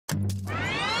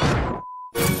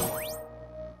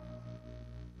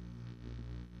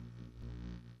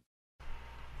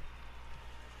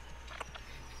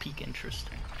Peak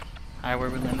interesting. Alright, where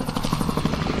we landing?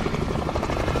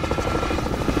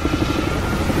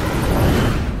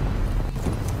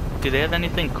 Do they have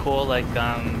anything cool like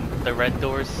the red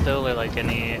doors still, or like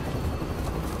any?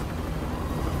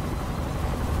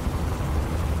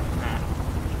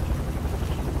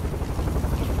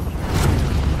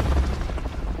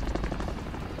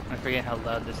 I forget how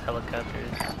loud this helicopter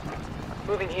is.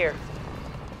 Moving here.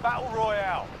 Battle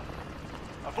Royale.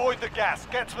 Avoid the gas.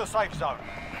 Get to the safe zone.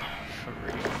 For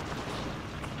real.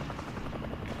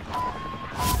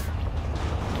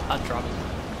 Hot drop.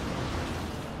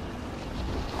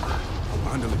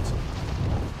 Handle it.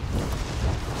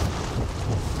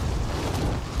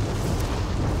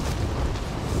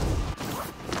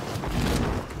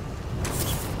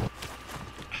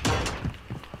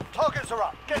 Targets are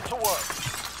up. Get to work.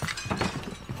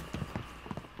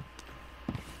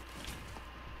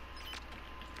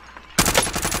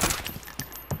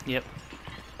 Yep.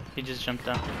 He just jumped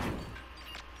down.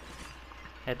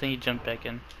 I think he jumped back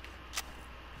in.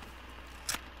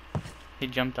 He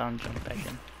jumped down, jumped back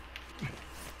in.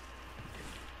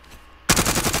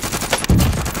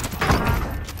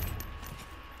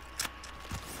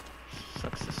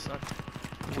 Sucks to suck.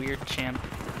 Weird champ.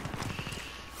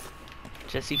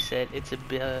 Jesse said it's a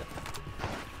bit.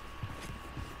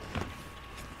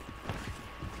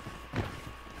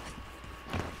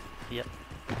 Yep.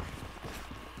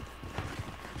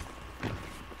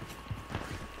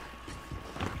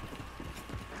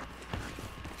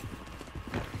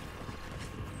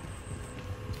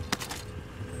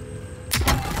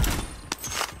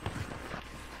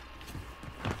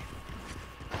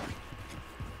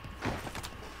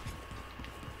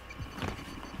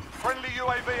 Friendly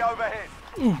UAV overhead.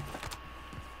 Ooh.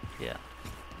 Yeah.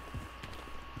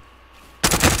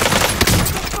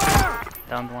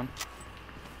 Downed one.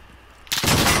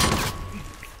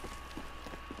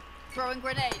 Throwing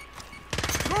grenade.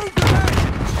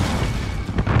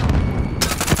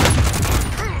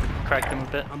 Cracked him a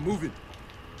bit. I'm moving.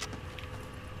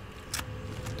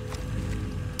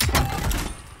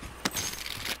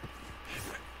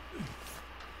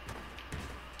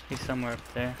 He's somewhere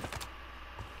up there.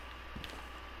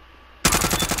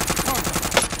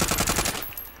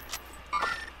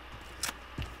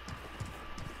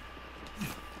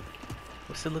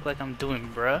 What's it look like I'm doing,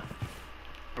 bruh?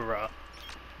 Bruh.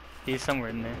 He's somewhere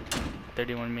in there.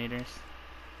 31 meters.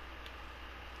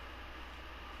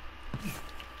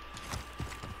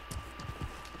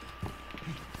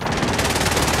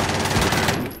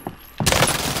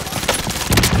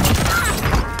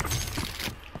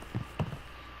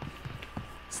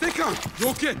 Stay calm. You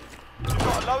okay? You've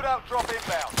got a loadout drop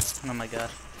inbound. Oh my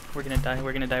god. We're gonna die,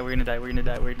 we're gonna die, we're gonna die, we're gonna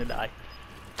die, we're gonna die.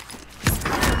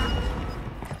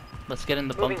 Let's get in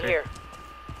the bunker. Moving here.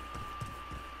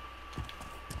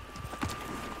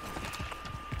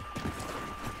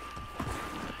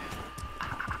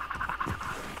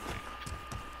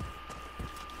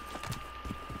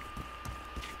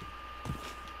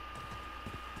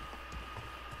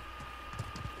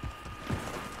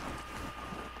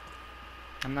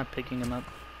 I'm not picking him up.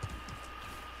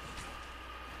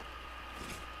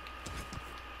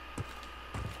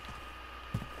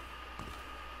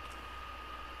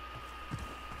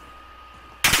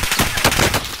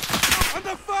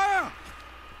 Under fire!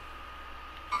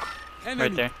 Enemy.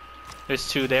 Right there. There's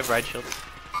two, they have ride shields.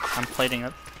 I'm plating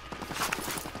up.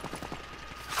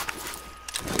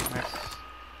 Nice.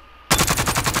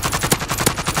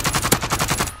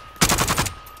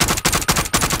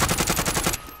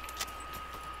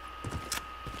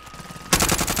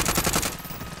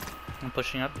 I'm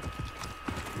pushing up.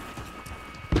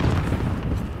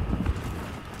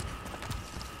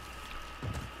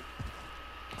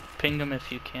 Ping them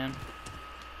if you can.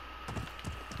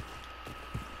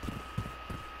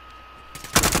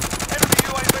 Enemy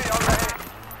UAV overhead.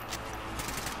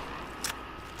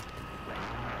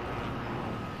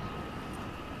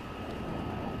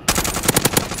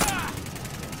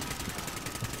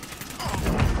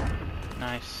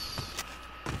 Nice.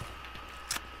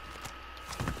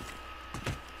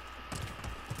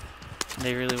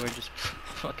 They really were just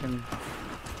fucking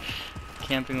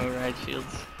camping over ride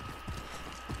shields.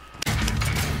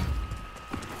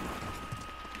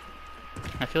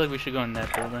 I feel like we should go in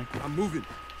that building. I'm moving.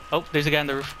 Oh, there's a guy on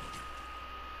the roof.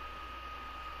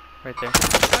 Right there.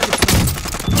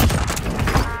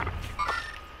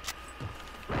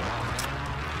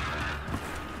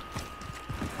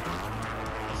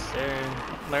 Sir,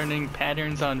 learning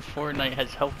patterns on Fortnite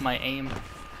has helped my aim.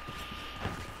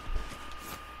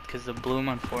 because the bloom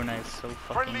on Fortnite is so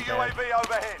fucking Friendly bad. UAV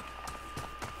overhead.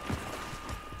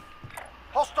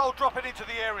 Hostile dropping into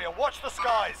the area. Watch the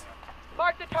skies.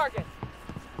 Mark the target.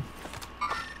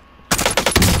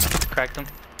 Cracked him.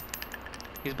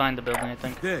 He's behind the building, I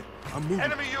think. There, I'm moving.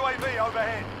 Enemy UAV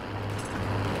overhead.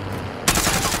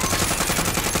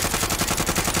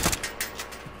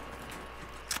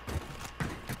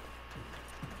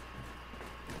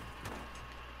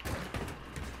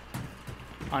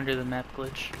 Under the map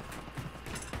glitch.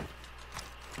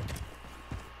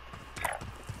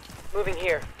 Moving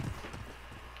here.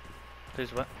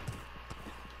 There's what?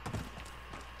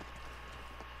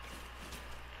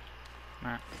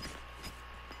 Alright.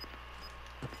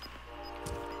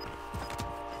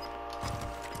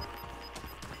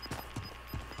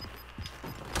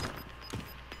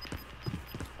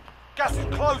 Gas is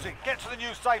closing. Get to the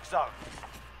new safe zone.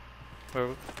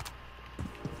 Where?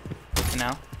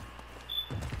 Now?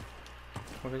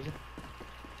 Where is he?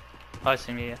 Oh, I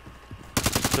see me, yeah.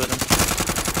 Two of them.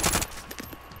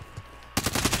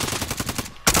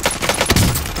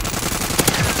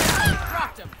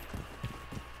 Dropped him.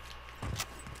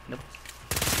 Nope.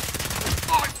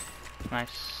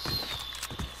 Nice.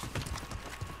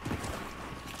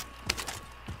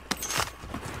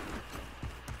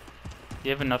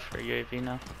 You have enough for a UAV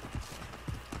now.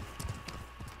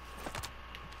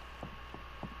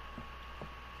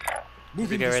 There's a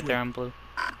Moving guy this right way. there on blue.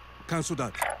 Cancel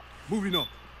that. Moving up.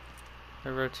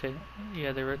 They're rotating.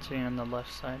 Yeah, they're rotating on the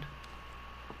left side.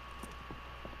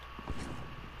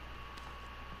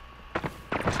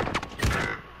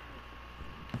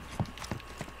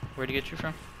 Where'd he get you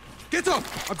from? Get up!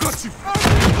 I've got you!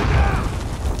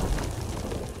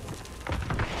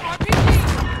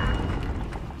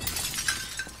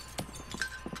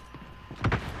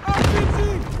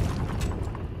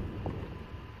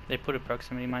 They put a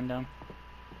proximity mine down.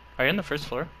 Are you on the first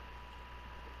floor?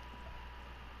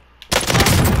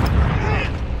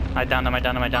 I downed him, I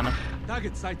downed him, I downed him.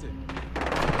 Target sighted.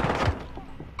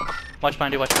 Watch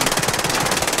behind you, watch behind you.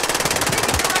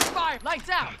 Direct fire. Lights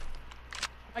out.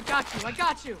 I got you. I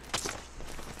got you.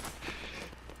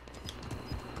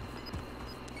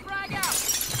 Frag out.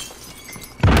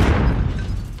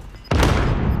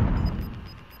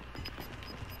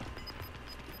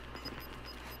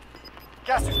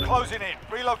 Gas is closing in.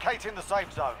 Relocating the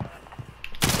safe zone.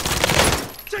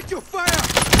 Check your fire!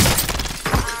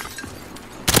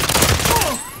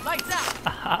 Lights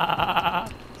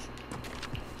out.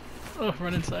 Oh,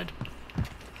 run inside.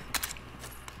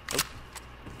 Nope.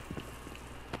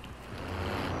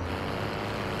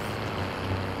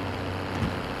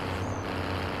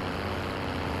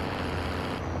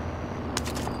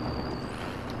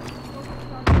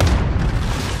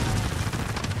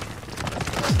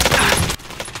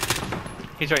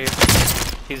 He's right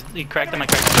here. He cracked him, I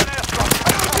cracked him.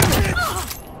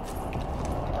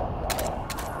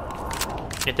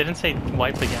 It didn't say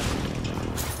wipe again.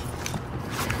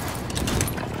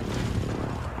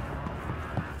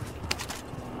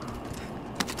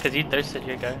 Cause you thirsted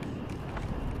your guy.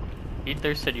 You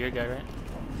thirsted your guy, right?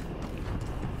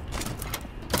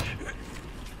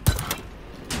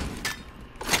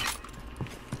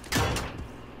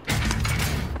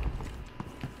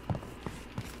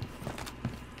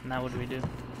 Now what do we do?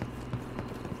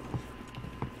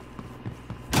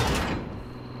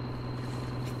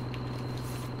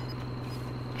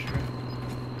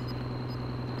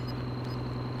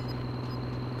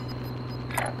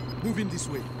 Moving this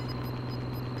way.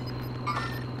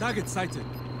 Target sighted.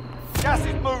 Gas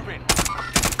is moving.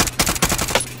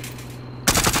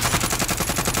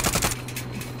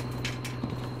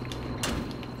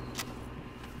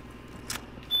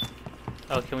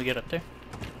 Oh, can we get up there?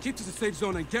 Keep to the safe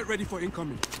zone and get ready for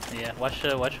incoming. Yeah, watch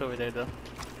over there though.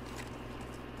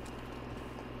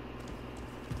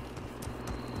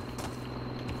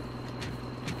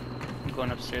 I'm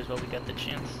going upstairs while we got the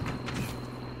chance.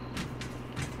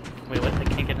 Wait, what? I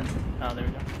can't get in. Oh, there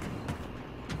we go.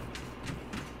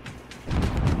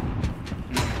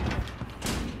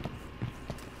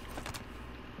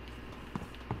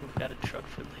 We've got a truck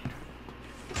for later.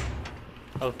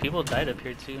 Oh, people died up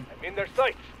here too. I'm in their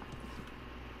sights.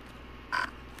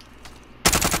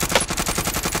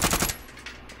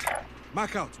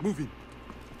 Mark out, moving.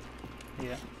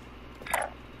 Yeah.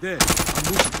 There, I'm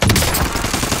moving.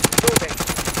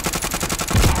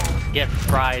 Get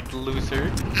fried,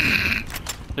 loser.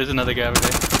 There's another guy over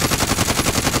there.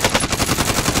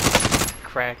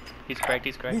 Cracked. He's cracked,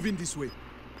 he's cracked. Moving this way.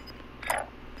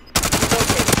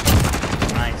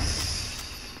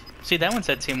 Nice. See, that one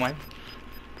said team wipe.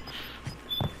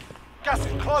 Gas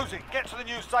is closing. Get to the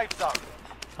new safe zone.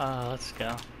 Let's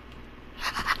go.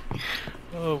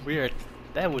 Oh, weird.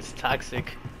 That was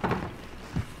toxic.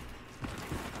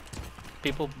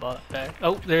 People bought back.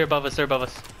 Oh, they're above us. They're above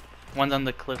us. One's on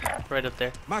the cliff, right up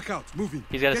there. Mark out. Moving.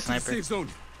 He's got a Get sniper. to the safe zone.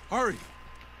 Hurry.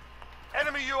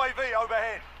 Enemy UAV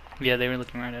overhead. Yeah, they were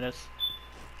looking right at us.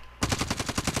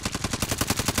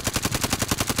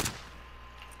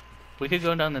 We could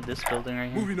go down to this building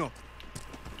right here. Moving up.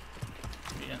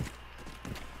 Yeah.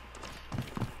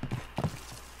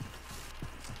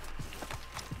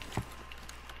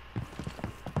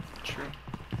 True.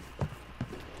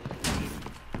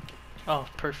 Oh,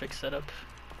 perfect setup.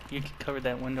 You could cover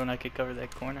that window and I could cover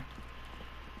that corner.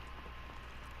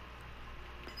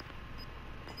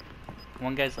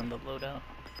 One guy's on the loadout.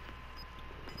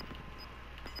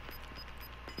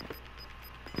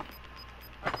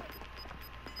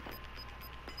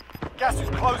 Gas is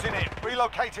closing in.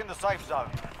 Relocating the safe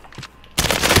zone.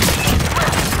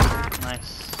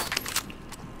 Nice.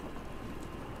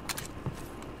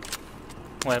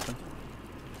 What happened?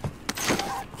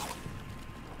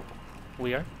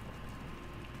 We are?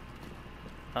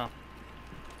 Oh.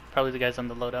 Probably the guys on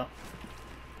the loadout.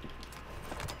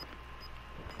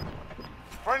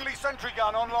 Friendly sentry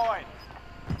gun online.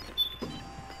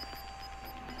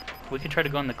 We could try to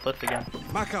go on the cliff again.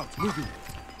 Mark out. Moving.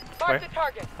 Where? Mark the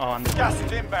target. Oh, on the Gas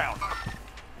is inbound.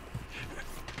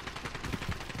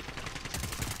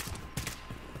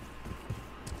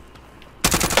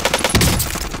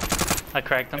 I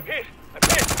cracked him. Hit.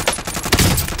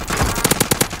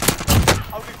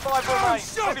 Only 5 remain.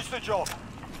 Finish the job.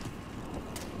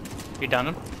 You down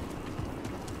him?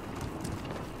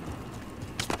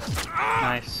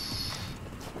 Nice.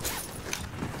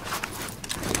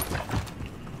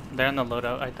 They're on the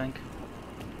loadout, I think.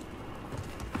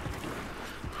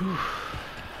 Whew.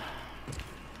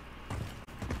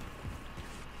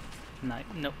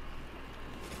 Nope.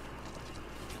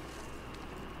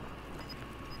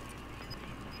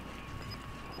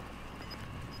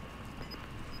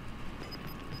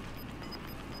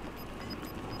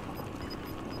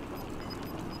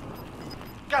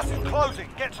 Gas is closing.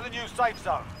 Get to the new safe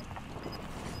zone.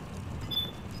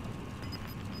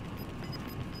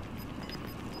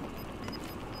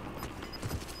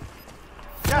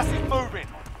 Gas is moving.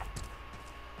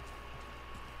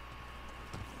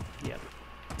 Yep.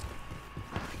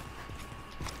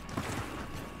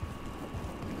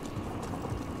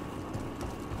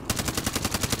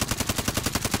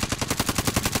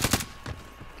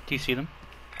 Do you see them?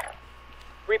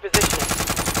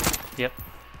 Repositioning. Yep.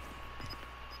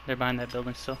 They're behind that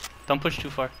building still. Don't push too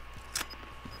far.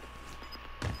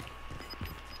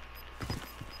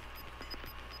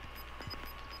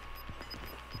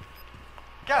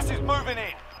 Gas is moving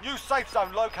in. New safe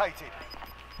zone located.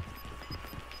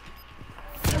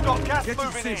 You've got gas Get to the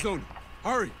moving safe in. zone.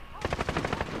 Hurry.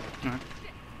 Alright.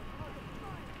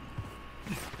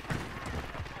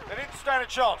 They didn't stand a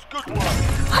chance. Good work.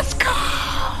 Let's go!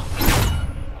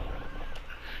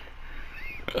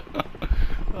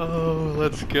 Oh,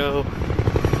 let's go.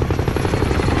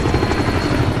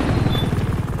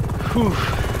 Whew.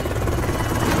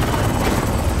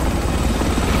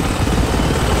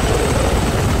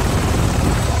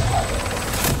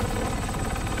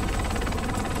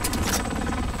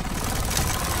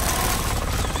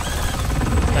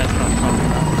 That's what I'm talking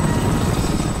about.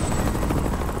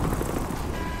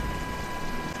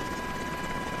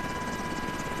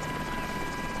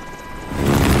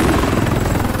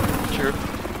 Sure.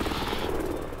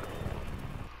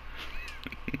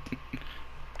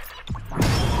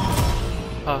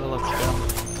 Oh, let's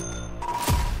go.